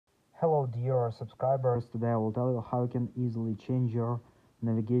Hello dear subscribers, today I will tell you how you can easily change your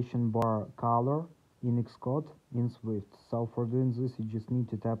navigation bar color in Xcode in Swift. So for doing this you just need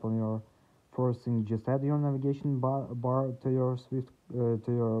to tap on your first thing, just add your navigation bar to your Swift to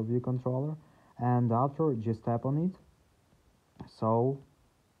your view controller, and after just tap on it. So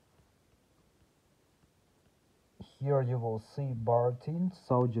here you will see bar tint,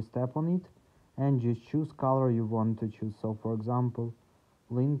 so just tap on it and just choose color you want to choose. So for example,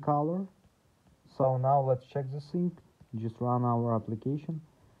 link color. So now let's check the sync, just run our application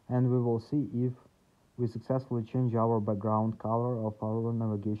and we will see if we successfully change our background color of our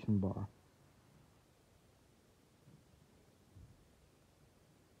navigation bar.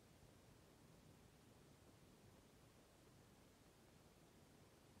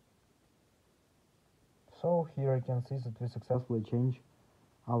 So here you can see that we successfully changed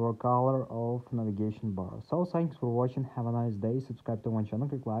our color of navigation bar. So thanks for watching, have a nice day, subscribe to my channel,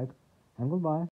 click like, and goodbye.